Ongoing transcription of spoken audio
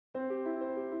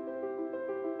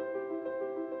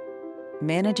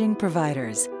Managing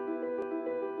providers.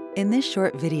 In this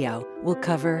short video, we'll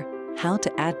cover how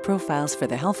to add profiles for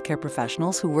the healthcare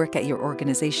professionals who work at your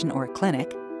organization or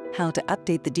clinic, how to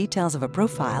update the details of a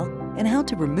profile, and how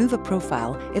to remove a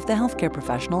profile if the healthcare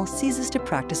professional ceases to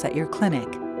practice at your clinic.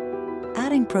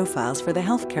 Adding profiles for the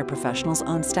healthcare professionals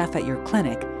on staff at your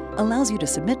clinic allows you to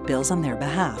submit bills on their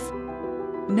behalf.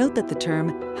 Note that the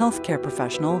term healthcare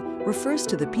professional refers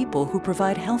to the people who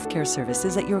provide healthcare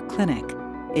services at your clinic.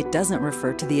 It doesn't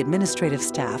refer to the administrative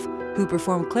staff who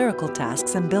perform clerical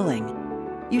tasks and billing.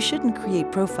 You shouldn't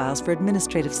create profiles for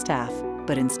administrative staff,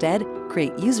 but instead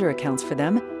create user accounts for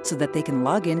them so that they can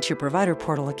log into your provider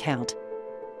portal account.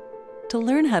 To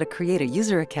learn how to create a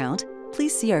user account,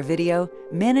 please see our video,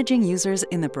 Managing Users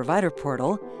in the Provider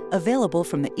Portal, available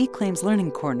from the eClaims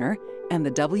Learning Corner and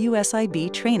the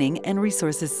WSIB Training and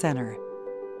Resources Center.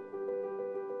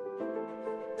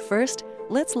 First,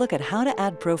 let's look at how to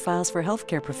add profiles for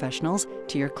healthcare professionals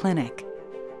to your clinic.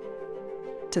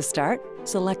 To start,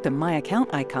 select the My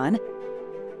Account icon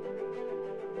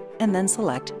and then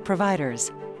select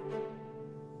Providers.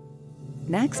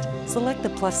 Next, select the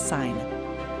plus sign.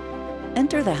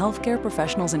 Enter the healthcare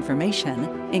professional's information,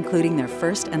 including their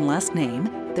first and last name,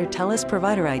 their TELUS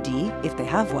provider ID, if they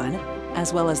have one,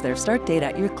 as well as their start date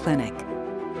at your clinic.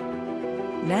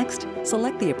 Next,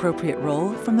 select the appropriate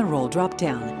role from the role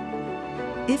drop-down.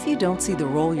 If you don't see the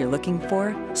role you're looking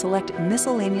for, select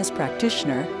Miscellaneous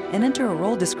Practitioner and enter a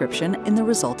role description in the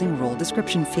resulting role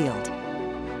description field.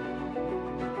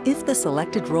 If the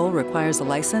selected role requires a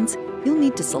license, you'll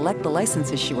need to select the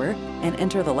license issuer and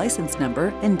enter the license number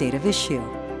and date of issue.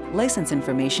 License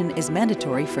information is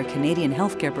mandatory for Canadian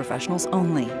healthcare professionals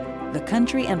only. The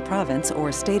country and province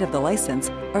or state of the license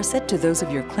are set to those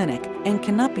of your clinic and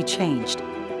cannot be changed.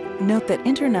 Note that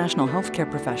international healthcare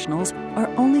professionals are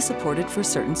only supported for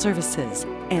certain services,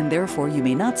 and therefore you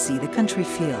may not see the country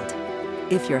field.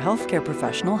 If your healthcare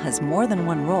professional has more than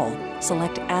one role,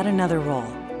 select Add Another Role.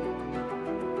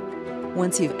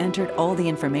 Once you've entered all the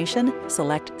information,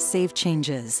 select Save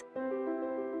Changes.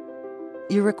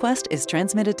 Your request is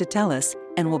transmitted to TELUS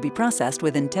and will be processed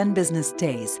within 10 business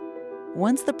days.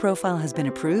 Once the profile has been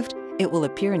approved, it will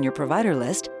appear in your provider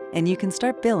list and you can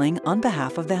start billing on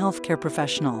behalf of the healthcare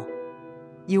professional.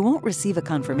 You won't receive a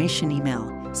confirmation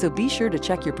email, so be sure to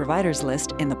check your providers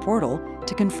list in the portal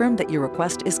to confirm that your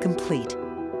request is complete.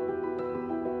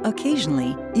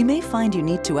 Occasionally, you may find you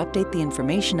need to update the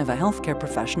information of a healthcare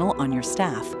professional on your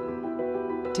staff.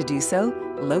 To do so,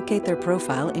 locate their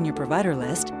profile in your provider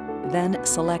list, then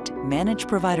select Manage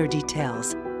Provider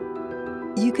Details.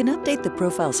 You can update the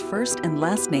profile's first and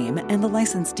last name and the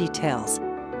license details.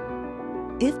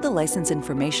 If the license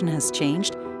information has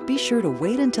changed, be sure to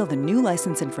wait until the new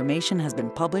license information has been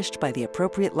published by the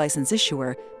appropriate license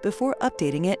issuer before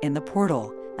updating it in the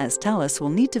portal, as TELUS will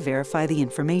need to verify the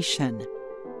information.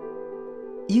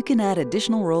 You can add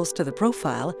additional roles to the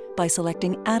profile by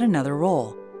selecting Add Another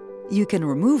Role. You can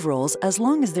remove roles as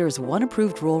long as there is one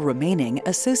approved role remaining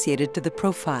associated to the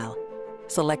profile.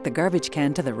 Select the garbage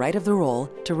can to the right of the role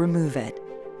to remove it.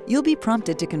 You'll be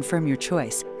prompted to confirm your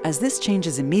choice, as this change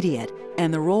is immediate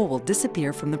and the role will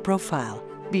disappear from the profile.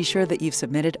 Be sure that you've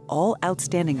submitted all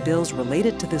outstanding bills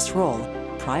related to this role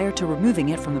prior to removing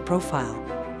it from the profile.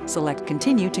 Select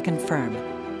Continue to confirm.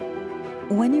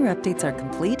 When your updates are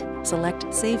complete,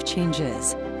 select Save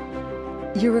Changes.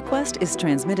 Your request is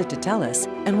transmitted to TELUS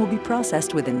and will be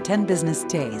processed within 10 business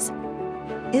days.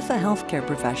 If a healthcare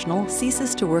professional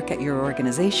ceases to work at your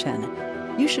organization,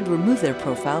 you should remove their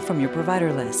profile from your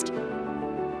provider list.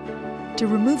 To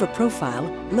remove a profile,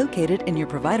 locate it in your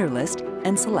provider list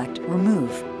and select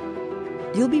Remove.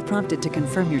 You'll be prompted to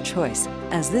confirm your choice,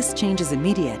 as this change is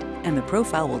immediate and the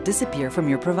profile will disappear from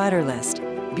your provider list.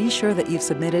 Be sure that you've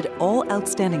submitted all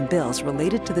outstanding bills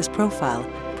related to this profile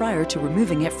prior to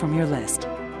removing it from your list.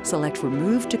 Select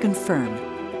Remove to confirm.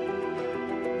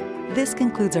 This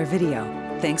concludes our video.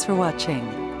 Thanks for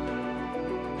watching.